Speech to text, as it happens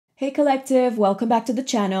Hey Collective, welcome back to the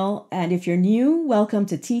channel, and if you're new, welcome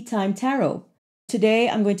to Teatime Tarot. Today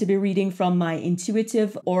I'm going to be reading from my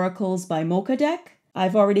Intuitive Oracles by Moca deck.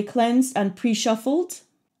 I've already cleansed and pre-shuffled.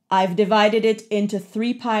 I've divided it into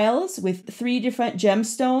 3 piles with 3 different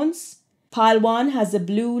gemstones. Pile 1 has the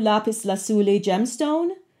blue Lapislazuli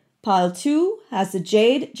gemstone, Pile 2 has the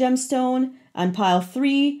Jade gemstone, and Pile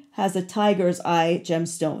 3 has the Tiger's Eye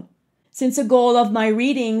gemstone. Since the goal of my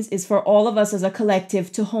readings is for all of us as a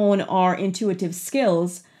collective to hone our intuitive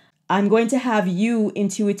skills, I'm going to have you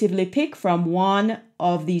intuitively pick from one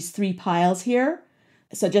of these 3 piles here.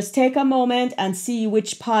 So just take a moment and see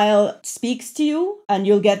which pile speaks to you, and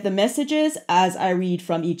you'll get the messages as I read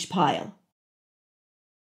from each pile.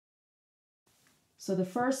 So the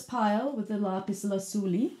first pile with the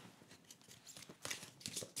Lapislazuli.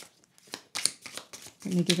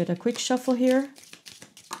 Let me give it a quick shuffle here.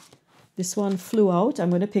 This one flew out. I'm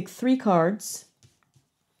going to pick 3 cards.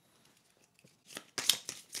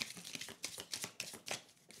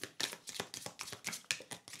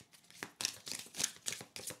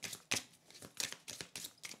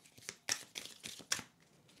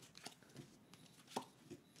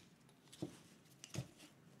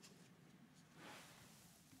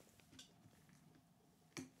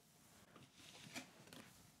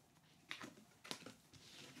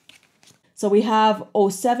 So we have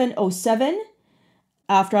 0707.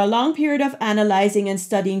 After a long period of analyzing and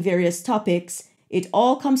studying various topics, it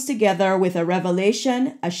all comes together with a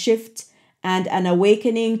revelation, a shift, and an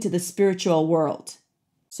awakening to the spiritual world.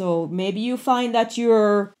 So maybe you find that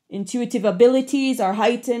your intuitive abilities are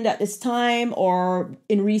heightened at this time, or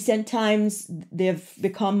in recent times they've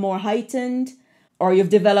become more heightened, or you've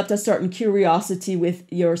developed a certain curiosity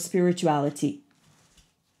with your spirituality.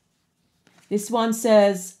 This one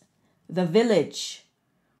says, the village.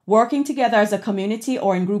 Working together as a community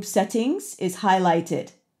or in group settings is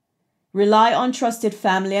highlighted. Rely on trusted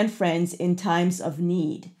family and friends in times of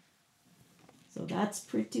need. So that's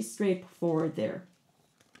pretty straightforward there.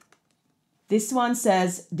 This one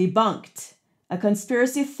says, debunked. A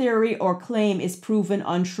conspiracy theory or claim is proven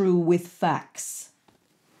untrue with facts.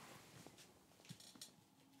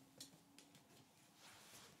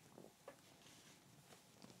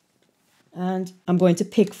 And I'm going to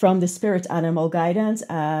pick from the Spirit Animal Guidance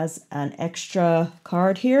as an extra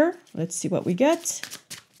card here. Let's see what we get.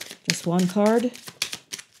 Just 1 card.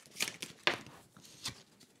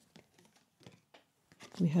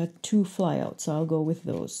 We had 2 fly out, so I'll go with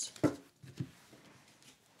those.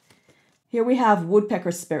 Here we have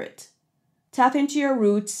Woodpecker Spirit. Tap into your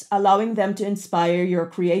roots, allowing them to inspire your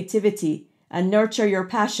creativity and nurture your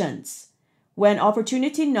passions. When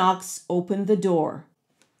opportunity knocks, open the door.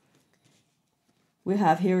 We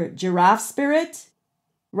have here Giraffe Spirit.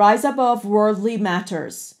 Rise above worldly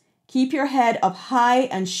matters. Keep your head up high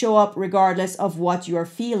and show up regardless of what you are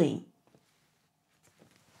feeling.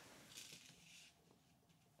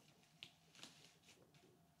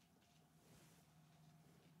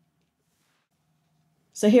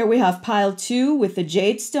 So here we have pile 2 with the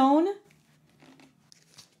Jade Stone.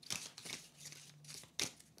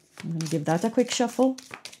 I'm going to give that a quick shuffle.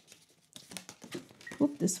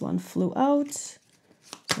 Oop, this one flew out.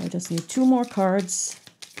 So I just need 2 more cards.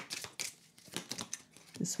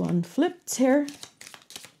 This one flipped here.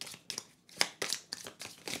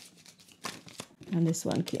 And this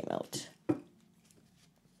one came out.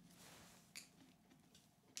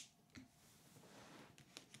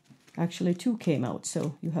 Actually, 2 came out,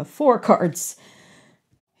 so you have 4 cards.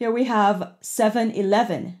 Here we have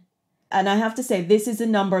 711. And I have to say, this is a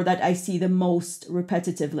number that I see the most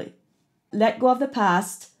repetitively. Let go of the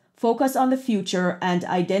past. Focus on the future and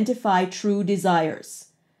identify true desires.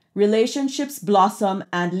 Relationships blossom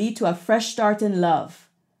and lead to a fresh start in love.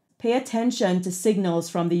 Pay attention to signals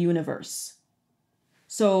from the universe.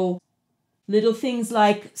 So little things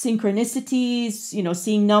like synchronicities,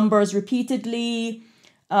 seeing numbers repeatedly,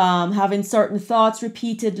 having certain thoughts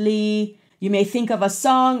repeatedly. You may think of a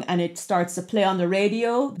song and it starts to play on the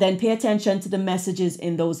radio. Then pay attention to the messages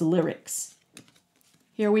in those lyrics.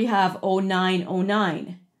 Here we have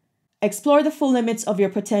 0909. Explore the full limits of your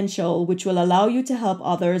potential, which will allow you to help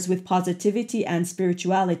others with positivity and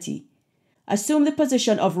spirituality. Assume the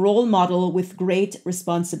position of role model with great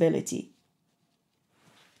responsibility.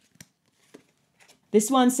 This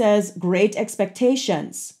one says, great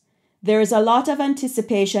expectations. There is a lot of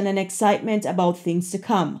anticipation and excitement about things to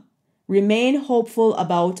come. Remain hopeful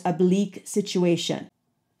about a bleak situation.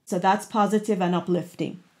 So that's positive and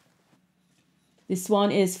uplifting. This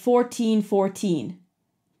one is 1414.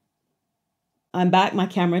 I'm back, my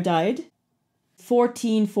camera died.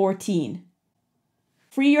 1414.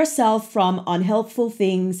 Free yourself from unhelpful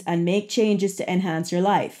things and make changes to enhance your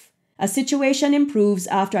life. A situation improves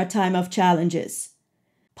after a time of challenges.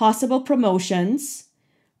 Possible promotions.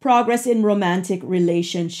 Progress in romantic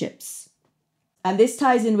relationships. And this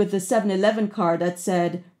ties in with the 7-11 card that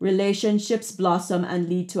said relationships blossom and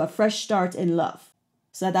lead to a fresh start in love.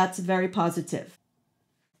 So that's very positive.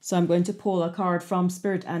 So I'm going to pull a card from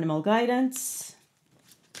Spirit Animal Guidance.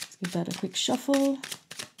 Let's give that a quick shuffle.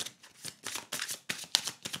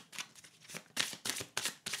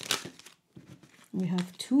 We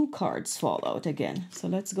have 2 cards fall out again. So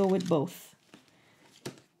let's go with both.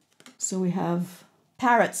 So we have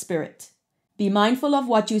Parrot Spirit. Be mindful of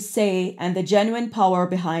what you say and the genuine power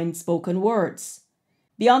behind spoken words.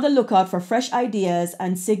 Be on the lookout for fresh ideas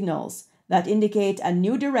and signals that indicate a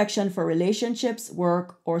new direction for relationships,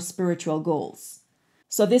 work, or spiritual goals.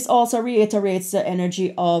 So this also reiterates the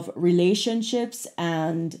energy of relationships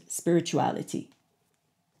and spirituality.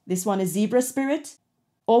 This one is Zebra Spirit.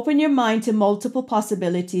 Open your mind to multiple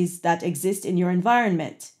possibilities that exist in your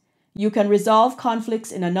environment. You can resolve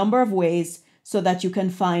conflicts in a number of ways so that you can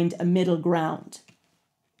find a middle ground.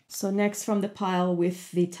 So next from the pile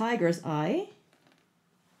with the Tiger's Eye.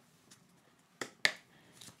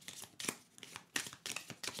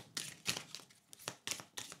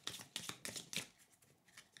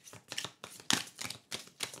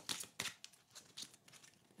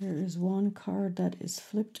 There is one card that is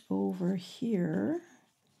flipped over here.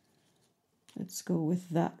 Let's go with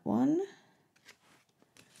that one.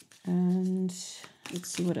 And let's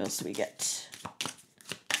see what else we get.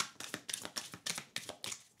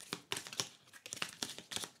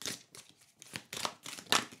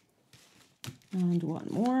 And one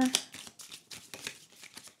more.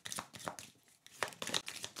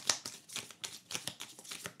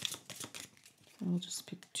 I'll just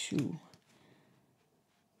pick 2.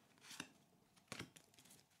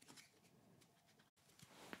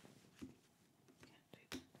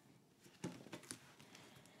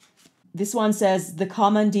 This one says, the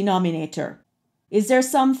common denominator. Is there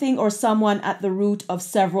something or someone at the root of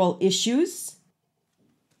several issues?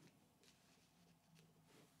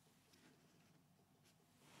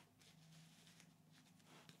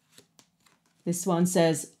 This one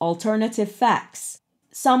says, alternative facts.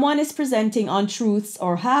 Someone is presenting untruths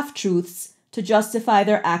or half-truths to justify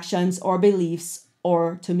their actions or beliefs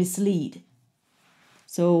or to mislead.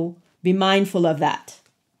 So be mindful of that.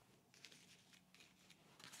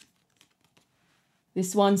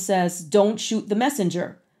 This one says, don't shoot the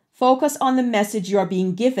messenger. Focus on the message you are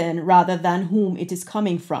being given rather than whom it is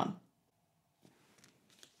coming from.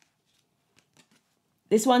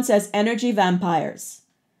 This one says, energy vampires.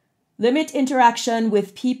 Limit interaction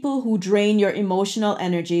with people who drain your emotional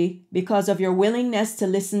energy because of your willingness to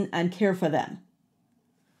listen and care for them.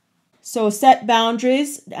 So set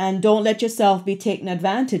boundaries and don't let yourself be taken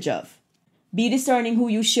advantage of. Be discerning who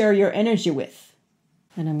you share your energy with.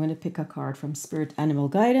 And I'm going to pick a card from Spirit Animal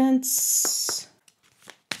Guidance.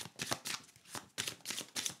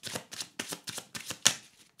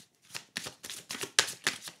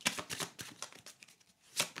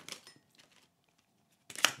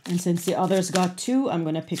 And since the others got 2, I'm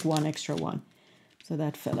going to pick 1 extra one. So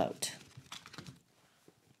that fell out.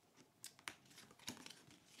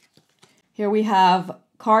 Here we have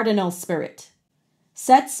Cardinal Spirit.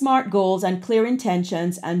 Set smart goals and clear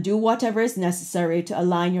intentions and do whatever is necessary to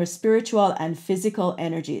align your spiritual and physical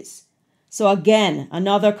energies. So again,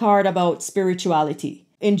 another card about spirituality.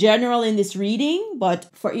 In general in this reading, but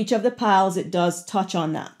for each of the piles, it does touch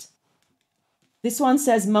on that. This one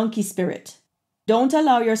says Monkey Spirit. Don't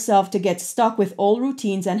allow yourself to get stuck with old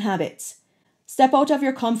routines and habits. Step out of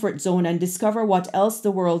your comfort zone and discover what else the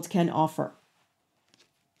world can offer.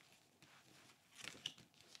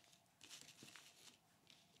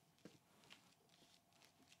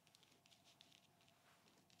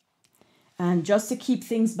 And just to keep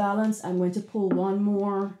things balanced, I'm going to pull one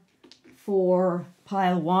more for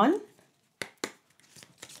pile 1.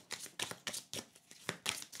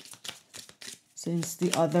 Since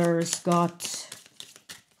the others got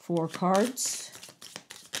 4 cards.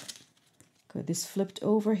 Okay, this flipped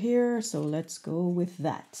over here, so let's go with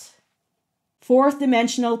that. 4th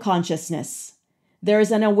dimensional consciousness. There is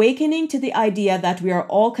an awakening to the idea that we are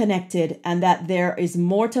all connected and that there is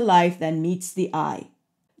more to life than meets the eye.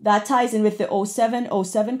 That ties in with the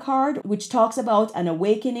 0707 card, which talks about an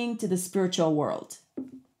awakening to the spiritual world.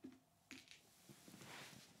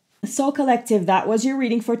 So collective, that was your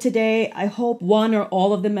reading for today. I hope one or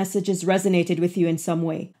all of the messages resonated with you in some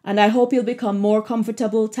way. And I hope you'll become more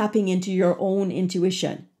comfortable tapping into your own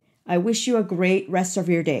intuition. I wish you a great rest of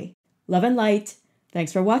your day. Love and light.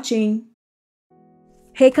 Thanks for watching.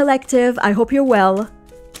 Hey collective, I hope you're well.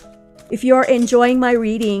 If you're enjoying my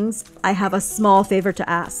readings, I have a small favor to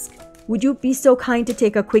ask. Would you be so kind to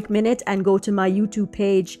take a quick minute and go to my YouTube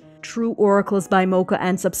page, True Oracles by Moca,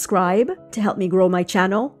 and subscribe to help me grow my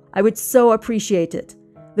channel? I would so appreciate it.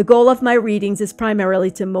 The goal of my readings is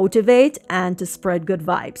primarily to motivate and to spread good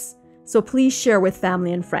vibes. So please share with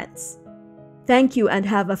family and friends. Thank you and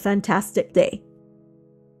have a fantastic day.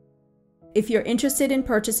 If you're interested in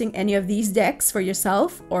purchasing any of these decks for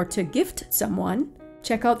yourself or to gift someone,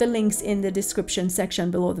 check out the links in the description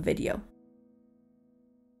section below the video.